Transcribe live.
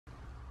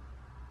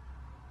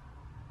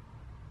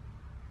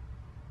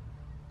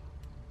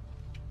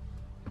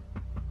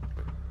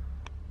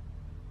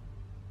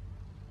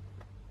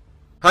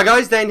Hi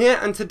guys, Dane here,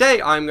 and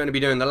today I'm going to be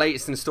doing the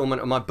latest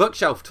installment of my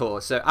bookshelf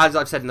tour. So as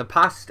I've said in the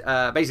past,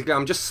 basically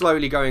I'm just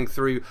slowly going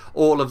through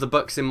all of the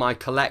books in my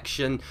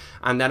collection,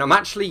 and then I'm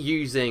actually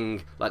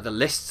using like the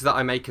lists that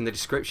I make in the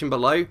description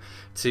below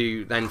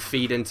to then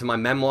feed into my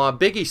memoir.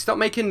 Biggie, stop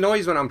making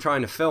noise when I'm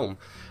trying to film.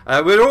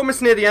 We're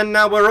almost near the end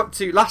now. We're up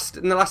to, in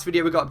the last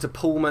video we got up to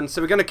Pullman,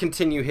 so we're going to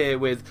continue here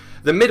with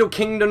The Middle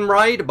Kingdom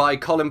Ride by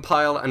Colin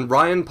Pyle and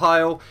Ryan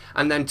Pyle,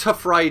 and then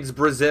Tough Rides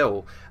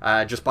Brazil,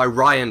 just by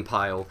Ryan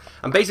Pyle.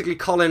 And basically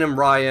Colin and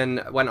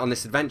Ryan went on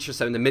this adventure,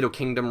 so in the Middle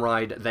Kingdom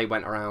Ride they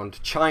went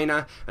around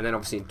China, and then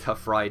obviously in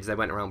Tough Rides they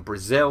went around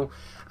Brazil.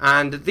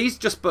 And these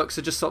books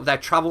are just sort of their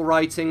travel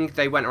writing.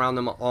 They went around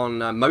them on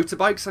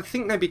motorbikes. I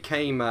think they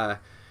became...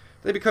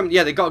 they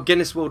got a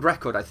Guinness World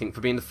Record, I think,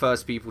 for being the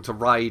first people to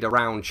ride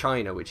around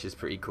China, which is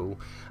pretty cool.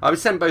 I would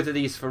send both of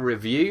these for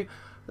review.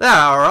 They're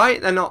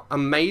alright, they're not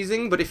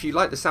amazing, but if you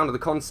like the sound of the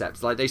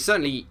concepts, like, they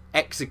certainly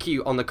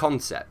execute on the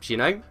concepts, you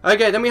know?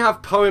 Okay, then we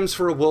have Poems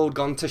for a World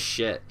Gone to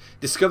Shit.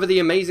 Discover the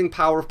amazing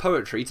power of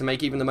poetry to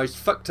make even the most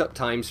fucked up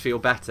times feel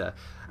better.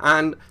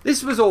 And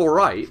this was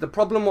alright. The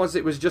problem was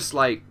it was just,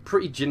 like,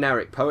 pretty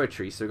generic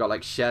poetry. So we got,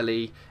 like,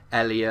 Shelley,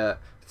 Eliot,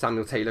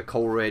 Samuel Taylor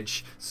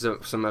Coleridge,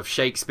 some of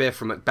Shakespeare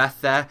from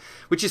Macbeth there,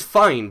 which is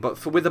fine,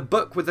 but with a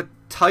book with a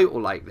title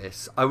like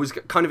this, I was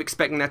kind of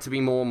expecting there to be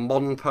more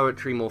modern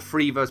poetry, more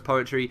free verse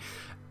poetry,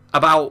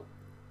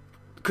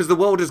 because the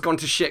world has gone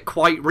to shit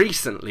quite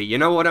recently, you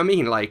know what I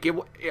mean? Like,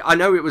 I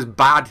know it was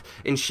bad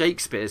in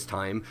Shakespeare's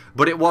time,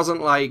 but it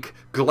wasn't like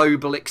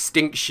global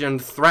extinction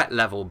threat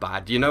level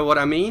bad, you know what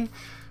I mean?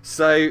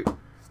 So,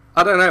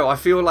 I don't know, I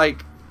feel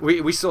like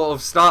we sort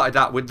of started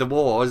that with the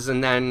wars,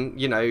 and then,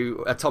 you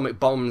know, atomic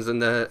bombs and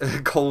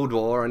the Cold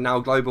War, and now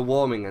global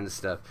warming and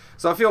stuff.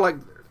 So I feel like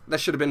there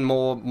should have been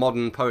more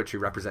modern poetry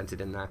represented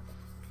in there.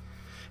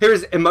 Here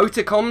is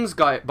Emoticoms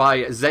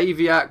by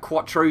Xavier,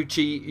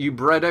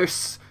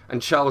 Quattrocchi-Oubradous and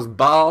Charles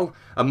Ball,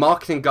 a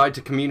marketing guide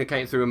to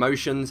communicating through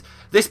emotions.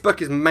 This book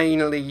is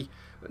mainly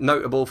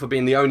notable for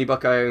being the only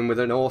book I own with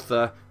an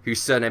author whose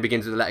surname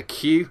begins with the letter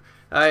Q.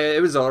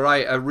 It was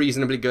alright, a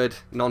reasonably good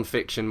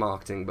non-fiction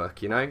marketing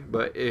book, you know?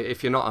 But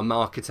if you're not a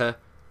marketer,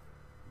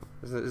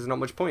 there's not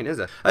much point, is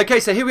there?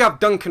 Okay, so here we have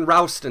Duncan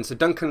Ralston. So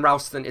Duncan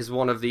Ralston is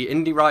one of the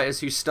indie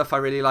writers whose stuff I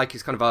really like.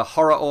 He's kind of a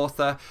horror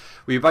author.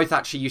 We both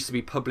actually used to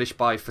be published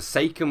by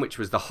Forsaken, which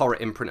was the horror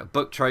imprint of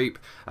Book Trope.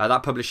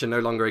 That publisher no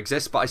longer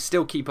exists, but I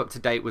still keep up to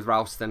date with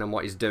Ralston and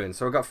what he's doing.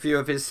 So I've got a few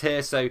of his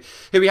here. So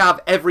here we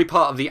have Every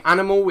Part of the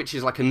Animal, which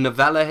is like a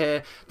novella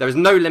here. There is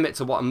no limit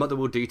to what a mother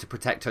will do to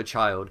protect her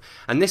child.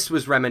 And this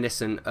was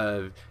reminiscent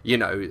of, you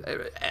know,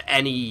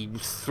 any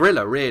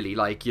thriller, really.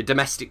 Like your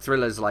domestic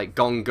thrillers like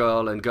Gone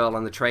Girl and Girl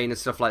on the Train and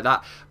stuff like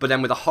that, but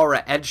then with a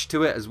horror edge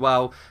to it as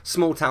well.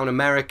 Small town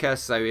America,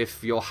 so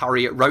if you're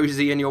Harriet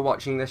Rosie and you're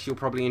watching this, you'll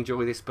probably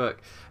enjoy this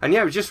book. And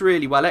yeah, it was just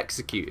really well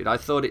executed. I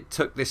thought it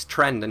took this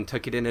trend and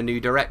took it in a new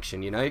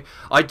direction, you know?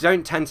 I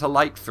don't tend to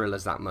like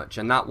thrillers that much,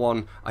 and that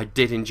one I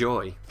did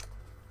enjoy.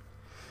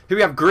 Here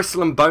we have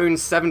Gristle and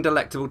Bones, 7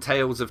 Delectable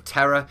Tales of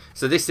Terror.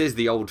 So this is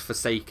the old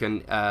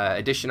Forsaken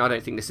edition. I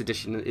don't think this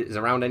edition is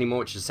around anymore,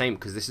 which is a shame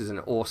because this is an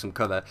awesome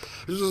cover.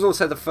 This was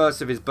also the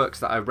first of his books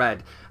that I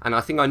read, and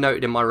I think I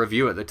noted in my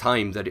review at the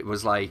time that it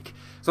was like,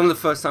 it's one of the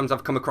first times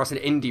I've come across an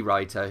indie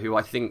writer who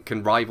I think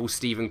can rival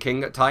Stephen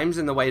King at times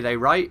in the way they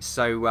write.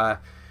 So,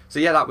 so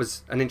yeah, that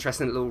was an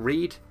interesting little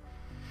read.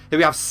 Here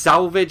we have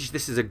Salvage.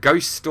 This is a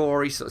ghost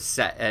story sort of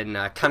set in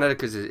Canada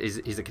because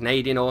he's a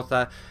Canadian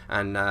author,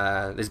 and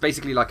there's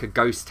basically like a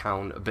ghost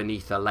town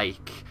beneath a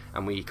lake,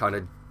 and we kind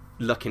of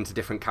look into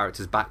different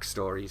characters'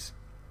 backstories.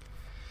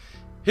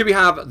 Here we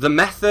have The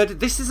Method.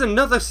 This is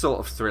another sort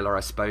of thriller, I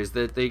suppose.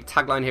 The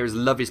tagline here is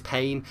Love is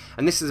Pain,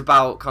 and this is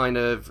about kind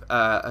of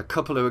a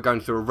couple who are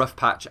going through a rough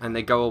patch, and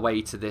they go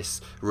away to this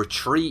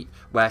retreat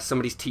where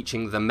somebody's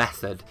teaching the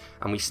method,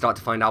 and we start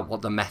to find out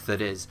what the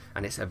method is,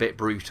 and it's a bit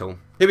brutal.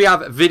 Here we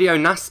have Video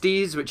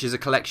Nasties, which is a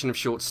collection of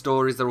short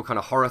stories. They're all kind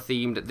of horror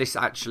themed. This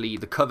actually,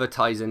 the cover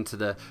ties into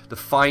the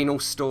final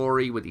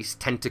story with these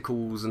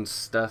tentacles and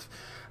stuff.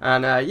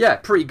 And yeah,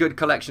 pretty good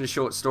collection of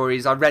short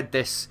stories. I read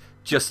this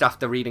just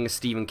after reading a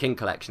Stephen King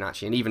collection,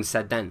 actually, and even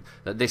said then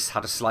that this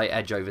had a slight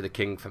edge over the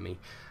King for me.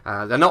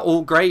 They're not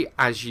all great,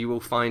 as you will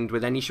find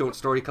with any short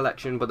story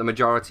collection, but the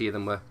majority of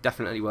them were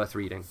definitely worth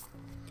reading.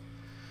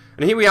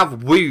 And here we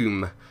have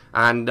Woom,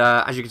 and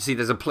as you can see,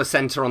 there's a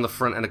placenta on the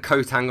front and a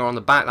coat hanger on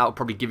the back. That'll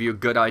probably give you a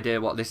good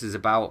idea what this is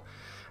about.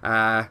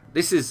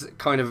 This is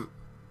kind of...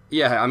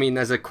 yeah, I mean,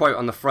 there's a quote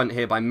on the front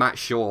here by Matt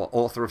Shaw,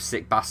 author of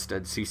Sick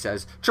Bastards, who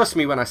says, "Trust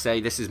me when I say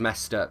this is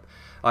messed up."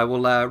 I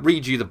will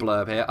read you the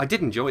blurb here. I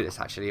did enjoy this,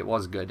 actually. It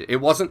was good. It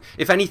wasn't...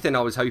 if anything,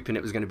 I was hoping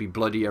it was going to be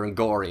bloodier and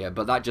gorier,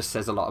 but that just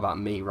says a lot about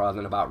me rather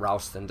than about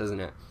Ralston, doesn't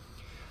it?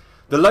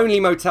 The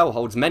lonely motel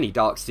holds many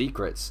dark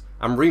secrets,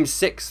 and room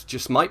 6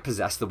 just might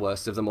possess the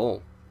worst of them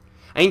all.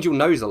 Angel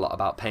knows a lot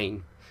about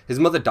pain. His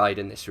mother died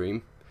in this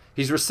room.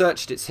 He's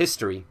researched its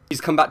history.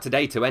 He's come back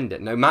today to end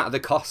it, no matter the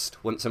cost,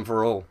 once and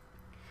for all.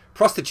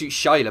 Prostitute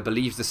Shyla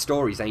believes the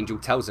stories Angel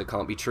tells her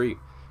can't be true.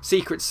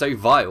 Secrets so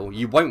vile,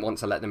 you won't want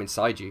to let them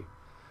inside you.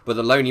 But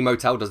the Lonely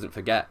Motel doesn't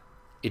forget.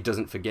 It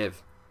doesn't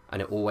forgive.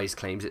 And it always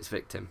claims its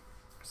victim.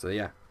 So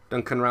yeah,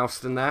 Duncan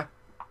Ralston there.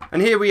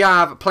 And here we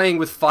have Playing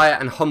with Fire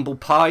and Humble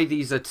Pie.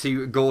 These are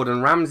 2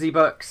 Gordon Ramsay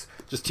books.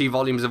 Just 2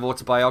 volumes of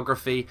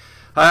autobiography.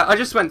 I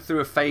just went through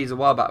a phase a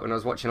while back when I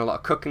was watching a lot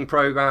of cooking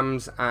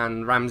programs,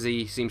 and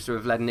Ramsay seems to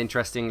have led an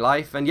interesting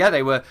life. And yeah,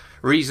 they were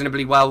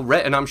reasonably well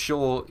written. I'm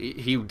sure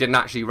he didn't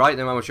actually write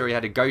them. I'm sure he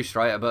had a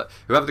ghostwriter, but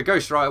whoever the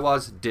ghostwriter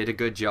was did a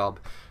good job.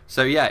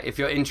 So yeah, if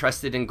you're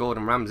interested in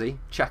Gordon Ramsay,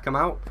 check them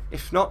out.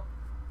 If not,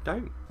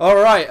 don't.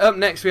 Alright, up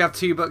next we have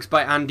 2 books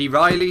by Andy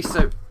Riley.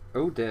 So,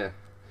 oh dear.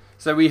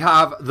 So we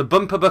have The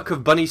Bumper Book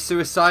of Bunny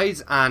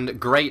Suicides and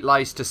Great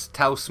Lies to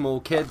Tell Small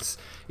Kids.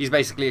 He's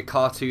basically a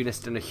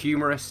cartoonist and a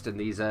humorist, and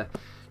these are,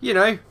 you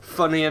know,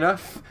 funny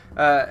enough.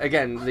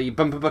 Again, The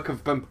Bumper Book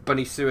of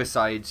Bunny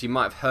Suicides. You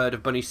might have heard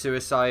of Bunny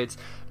Suicides.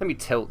 Let me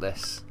tilt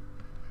this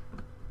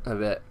a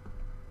bit.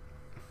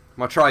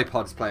 My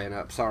tripod's playing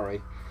up,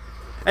 sorry.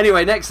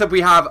 Anyway, next up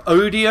we have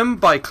Odium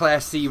by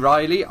Claire C.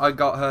 Riley. I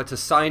got her to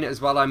sign it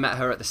as well. I met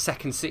her at the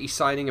Second City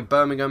signing in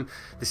Birmingham.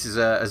 This is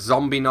a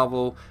zombie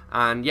novel,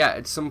 and yeah,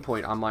 at some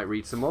point I might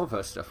read some more of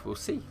her stuff. We'll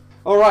see.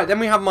 Alright, then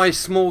we have my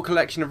small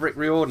collection of Rick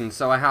Riordan.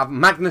 So I have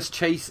Magnus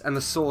Chase and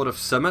the Sword of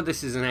Summer.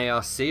 This is an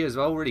ARC as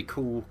well, really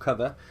cool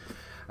cover.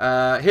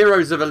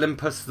 Heroes of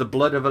Olympus, The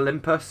Blood of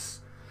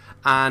Olympus,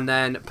 and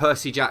then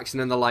Percy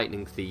Jackson and the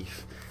Lightning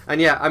Thief. And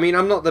yeah, I mean,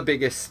 I'm not the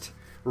biggest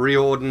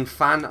Riordan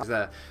fan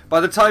there. By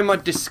the time I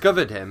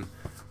discovered him,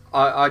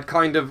 I'd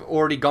kind of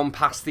already gone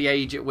past the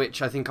age at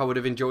which I think I would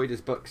have enjoyed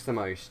his books the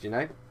most, you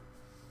know?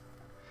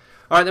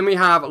 Alright, then we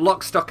have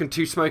Lock, Stock and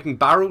Two Smoking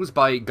Barrels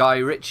by Guy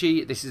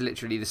Ritchie. This is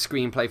literally the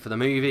screenplay for the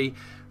movie.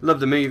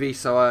 Love the movie,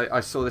 so I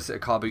saw this at a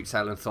car boot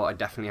sale and thought I'd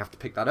definitely have to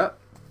pick that up.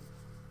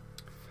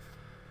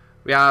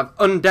 We have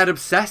Undead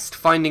Obsessed,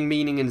 Finding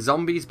Meaning in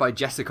Zombies by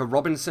Jessica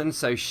Robinson.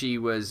 So she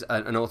was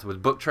an author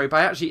with Book Trope.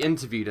 I actually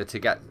interviewed her to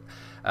get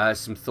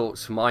some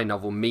thoughts for my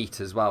novel Meat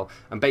as well.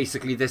 And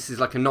basically this is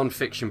like a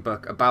non-fiction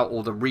book about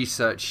all the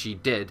research she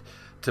did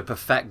to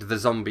perfect the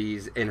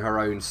zombies in her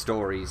own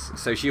stories.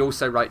 So she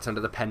also writes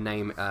under the pen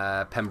name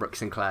Pembroke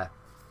Sinclair.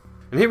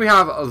 And here we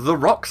have The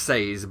Rock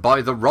Says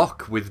by The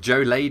Rock with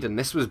Joe Layden.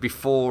 This was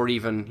before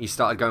even he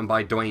started going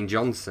by Dwayne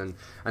Johnson.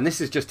 And this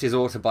is just his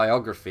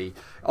autobiography.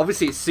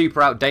 Obviously it's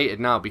super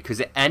outdated now because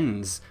it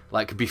ends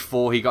like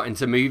before he got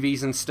into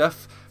movies and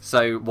stuff.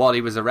 So while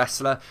he was a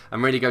wrestler,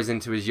 and really goes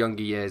into his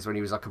younger years when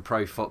he was like a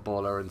pro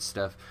footballer and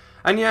stuff.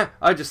 And yeah,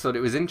 I just thought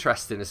it was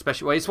interesting,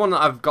 especially, well, it's one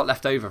that I've got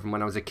left over from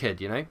when I was a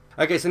kid, you know?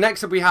 Okay, so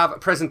next up we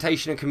have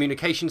Presentation and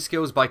Communication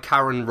Skills by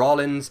Karen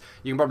Rollins.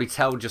 You can probably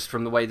tell just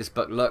from the way this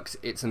book looks,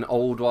 it's an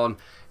old one.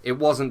 It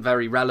wasn't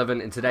very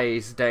relevant in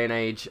today's day and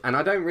age, and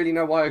I don't really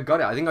know why I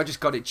got it. I think I just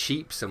got it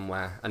cheap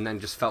somewhere, and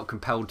then just felt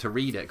compelled to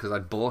read it because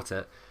I'd bought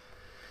it.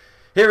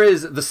 Here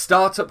is The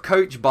Startup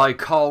Coach by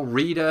Carl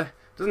Reeder.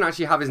 Doesn't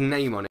actually have his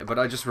name on it, but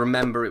I just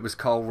remember it was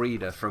Carl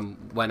Reeder from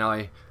when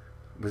I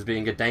was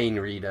being a Dane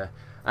reader.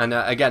 And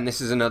again,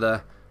 this is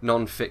another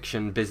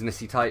non-fiction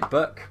businessy type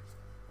book.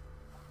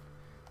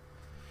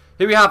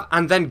 Here we have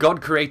And Then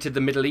God Created the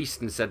Middle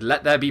East and Said,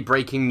 Let There Be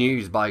Breaking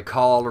News by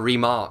Karl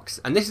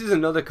Remarks. And this is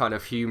another kind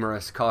of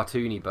humorous,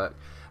 cartoony book.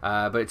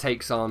 But it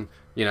takes on,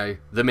 you know,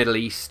 the Middle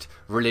East,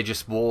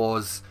 religious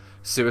wars,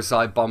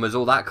 suicide bombers,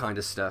 all that kind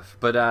of stuff.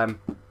 But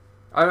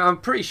I'm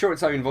pretty sure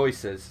it's own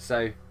voices,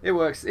 so it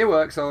works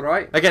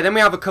alright. Okay, then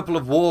we have a couple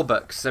of war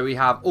books. So we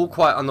have All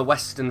Quiet on the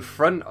Western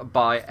Front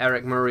by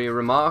Eric Maria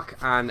Remarque,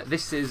 and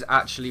this is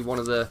actually one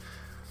of the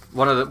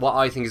what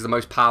I think is the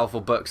most powerful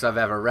books I've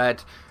ever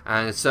read,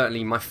 and it's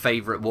certainly my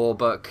favourite war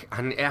book.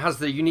 And it has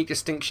the unique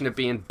distinction of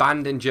being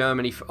banned in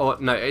Germany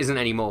no, it isn't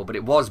anymore, but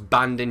it was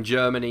banned in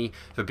Germany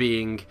for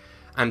being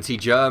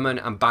anti-German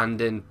and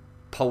banned in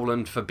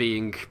Poland for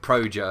being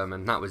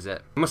pro-German. That was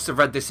it. I must have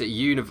read this at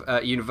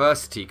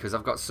university because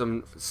I've got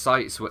some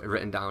sites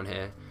written down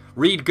here.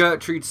 Read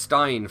Gertrude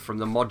Stein from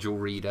the module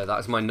reader.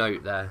 That's my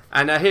note there.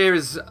 And here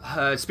is,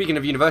 speaking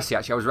of university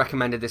actually, I was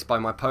recommended this by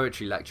my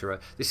poetry lecturer.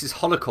 This is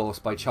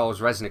Holocaust by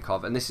Charles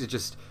Reznikov, and this is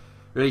just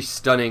really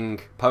stunning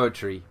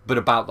poetry, but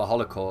about the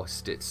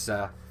Holocaust. It's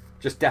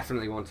just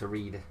definitely one to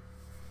read.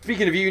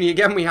 Speaking of uni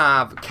again, we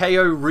have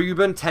K.O.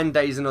 Rubin, 10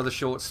 Days and Other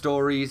Short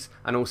Stories,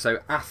 and also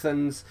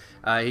Athens.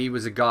 He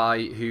was a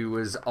guy who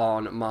was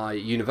on my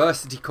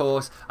university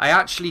course. I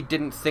actually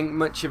didn't think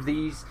much of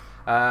these.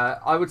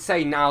 I would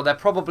say now they're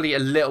probably a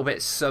little bit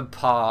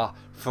subpar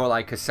for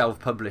like a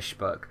self-published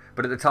book.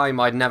 But at the time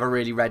I'd never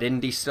really read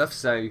indie stuff,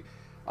 so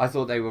I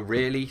thought they were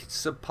really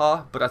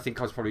subpar, but I think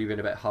I was probably being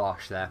a bit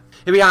harsh there.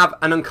 Here we have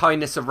An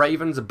Unkindness of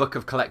Ravens, a book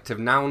of collective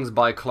nouns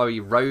by Chloe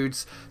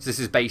Rhodes. So this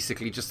is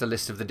basically just a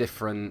list of the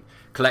different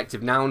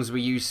collective nouns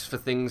we use for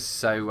things.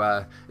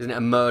 So isn't it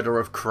a murder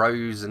of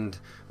crows and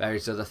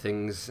various other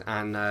things?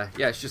 And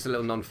yeah, it's just a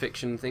little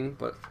non-fiction thing,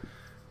 but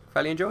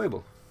fairly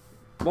enjoyable.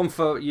 One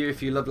for you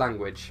if you love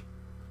language.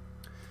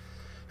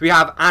 We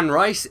have Anne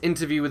Rice,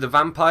 Interview with the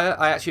Vampire.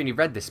 I actually only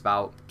read this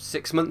about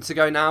 6 months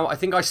ago now. I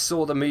think I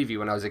saw the movie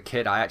when I was a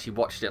kid. I actually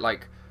watched it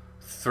like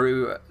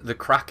through the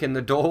crack in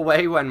the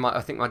doorway when I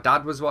think my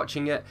dad was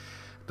watching it.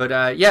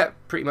 But yeah,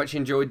 pretty much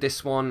enjoyed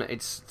this one.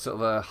 It's sort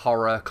of a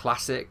horror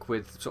classic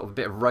with sort of a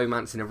bit of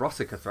romance and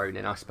erotica thrown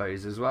in, I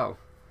suppose, as well.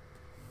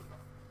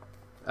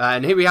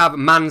 And here we have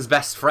Man's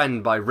Best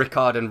Friend by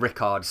Rickard and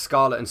Rickard,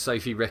 Scarlett and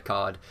Sophie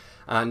Rickard.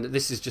 And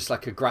this is just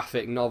like a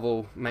graphic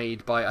novel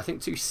made by, I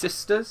think, two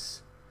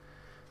sisters.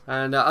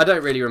 And I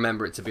don't really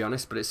remember it, to be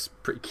honest, but it's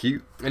pretty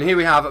cute. And here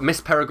we have Miss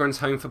Peregrine's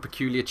Home for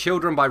Peculiar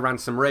Children by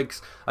Ransom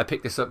Riggs. I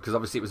picked this up because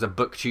obviously it was a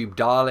booktube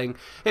darling.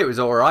 It was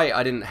alright,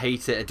 I didn't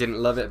hate it, I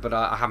didn't love it, but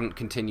I haven't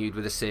continued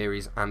with the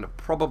series and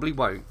probably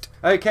won't.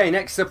 Okay,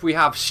 next up we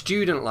have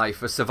Student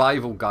Life, a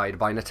Survival Guide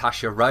by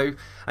Natasha Rowe.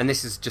 And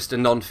this is just a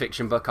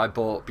non-fiction book I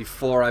bought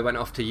before I went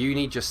off to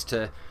uni, just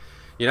to,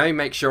 you know,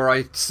 make sure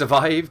I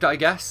survived, I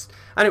guess.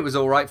 And it was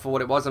alright for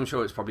what it was. I'm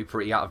sure it's probably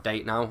pretty out of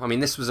date now. I mean,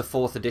 this was a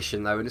 4th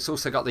edition, though, and it's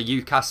also got the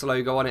UCAS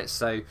logo on it.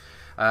 So,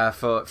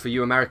 for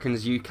you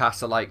Americans,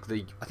 UCAS are like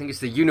I think it's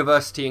the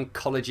University and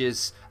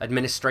Colleges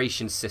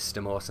Administration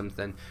System or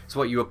something. It's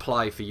what you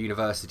apply for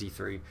university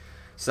through.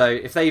 So,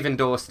 if they've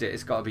endorsed it,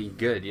 it's got to be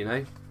good, you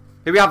know?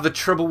 Here we have The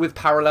Trouble with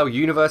Parallel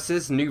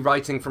Universes, new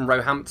writing from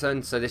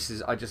Roehampton. So, this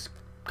is, I just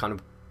kind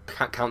of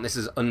count this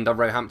as under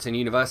Roehampton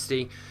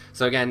University.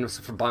 So, again, it's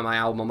by my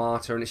alma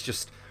mater, and it's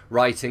just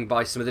writing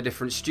by some of the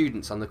different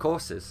students on the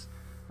courses.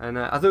 And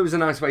I thought it was a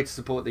nice way to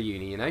support the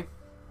uni, you know.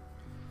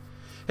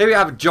 Here we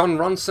have John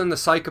Ronson, The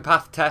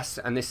Psychopath Test,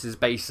 and this is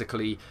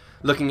basically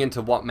looking into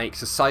what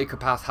makes a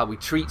psychopath, how we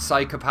treat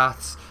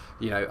psychopaths,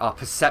 you know, our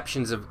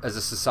perceptions of, as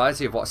a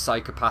society of what a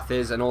psychopath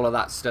is, and all of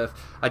that stuff.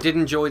 I did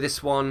enjoy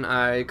this one.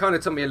 It kind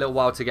of took me a little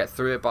while to get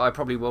through it, but I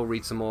probably will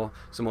read some more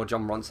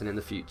John Ronson in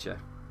the future.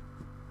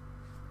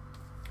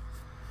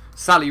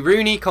 Sally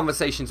Rooney,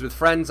 Conversations with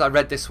Friends. I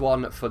read this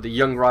one for the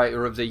Young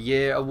Writer of the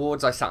Year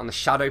Awards. I sat on the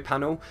shadow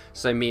panel,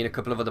 so me and a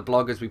couple of other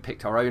bloggers, we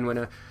picked our own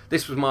winner.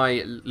 This was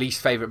my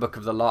least favourite book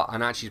of the lot,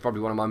 and actually it's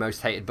probably one of my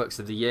most hated books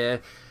of the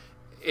year.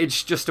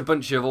 It's just a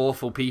bunch of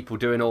awful people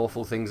doing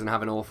awful things and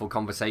having awful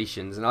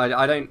conversations, and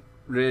I don't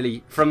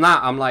really... From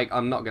that, I'm like,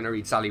 I'm not going to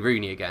read Sally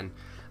Rooney again,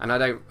 and I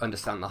don't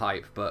understand the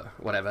hype, but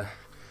whatever.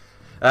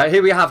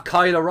 Here we have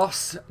Kyla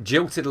Ross,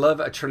 Jilted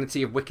Love, A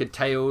Trinity of Wicked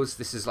Tales.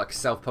 This is like a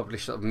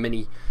self-published sort of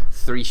mini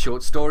 3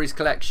 short stories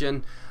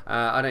collection.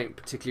 I don't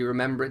particularly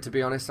remember it, to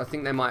be honest. I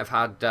think they might have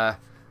had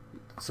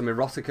some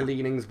erotica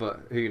leanings, but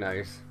who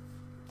knows.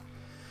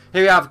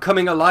 Here we have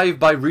Coming Alive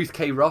by Ruth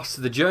K. Ross,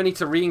 The Journey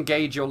to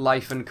Re-Engage Your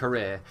Life and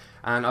Career.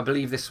 And I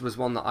believe this was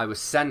one that I was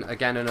sent.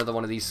 Again, another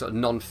one of these sort of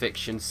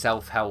non-fiction,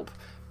 self-help,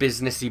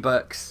 businessy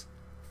books.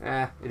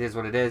 It is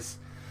what it is.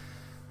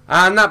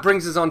 And that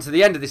brings us on to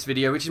the end of this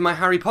video, which is my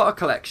Harry Potter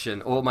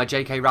collection, or my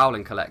J.K.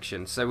 Rowling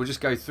collection. So we'll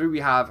just go through. We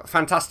have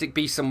Fantastic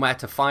Beasts and Where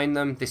to Find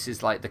Them. This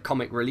is like the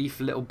comic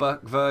relief little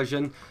book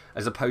version,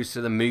 as opposed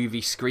to the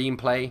movie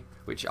screenplay,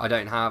 which I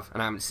don't have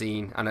and I haven't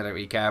seen and I don't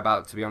really care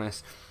about, to be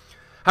honest.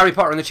 Harry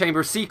Potter and the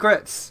Chamber of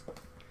Secrets.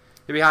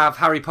 Here we have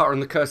Harry Potter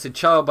and the Cursed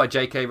Child by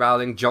J.K.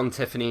 Rowling, John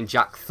Tiffany and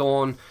Jack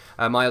Thorne.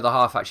 My other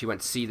half actually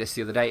went to see this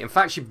the other day. In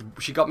fact,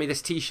 she got me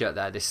this t-shirt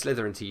there, this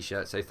Slytherin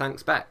t-shirt, so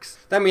thanks, Bex.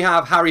 Then we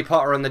have Harry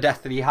Potter and the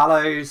Deathly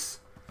Hallows.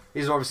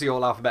 These are obviously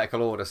all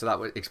alphabetical order, so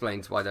that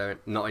explains why they're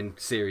not in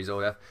series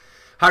order.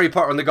 Harry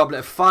Potter and the Goblet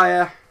of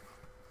Fire.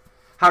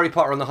 Harry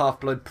Potter and the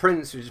Half-Blood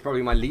Prince, which is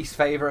probably my least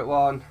favourite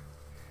one.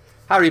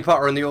 Harry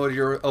Potter and the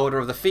Order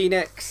of the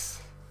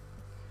Phoenix.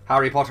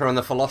 Harry Potter and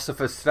the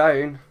Philosopher's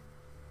Stone.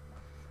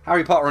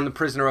 Harry Potter and the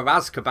Prisoner of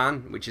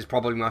Azkaban, which is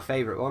probably my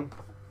favourite one.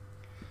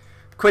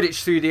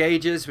 Quidditch Through the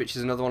Ages, which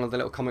is another one of the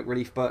little comic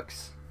relief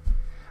books.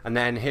 And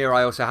then here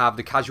I also have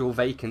The Casual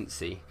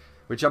Vacancy,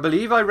 which I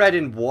believe I read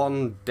in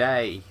one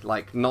day,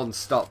 like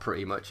non-stop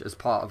pretty much, as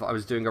part of... I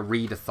was doing a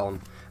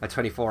readathon, a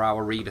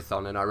 24-hour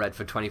readathon, and I read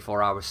for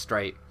 24 hours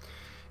straight.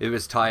 It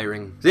was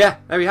tiring. So yeah,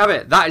 there we have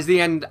it. That is the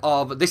end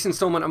of this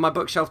installment of my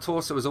bookshelf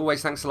tour. So as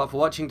always, thanks a lot for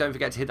watching. Don't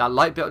forget to hit that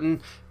like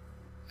button.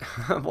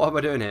 What am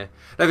I doing here?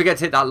 Don't forget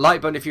to hit that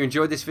like button if you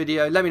enjoyed this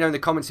video. Let me know in the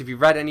comments if you've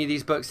read any of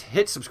these books.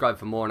 Hit subscribe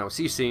for more, and I'll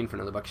see you soon for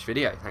another bookish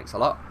video. Thanks a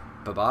lot.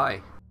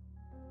 Bye-bye.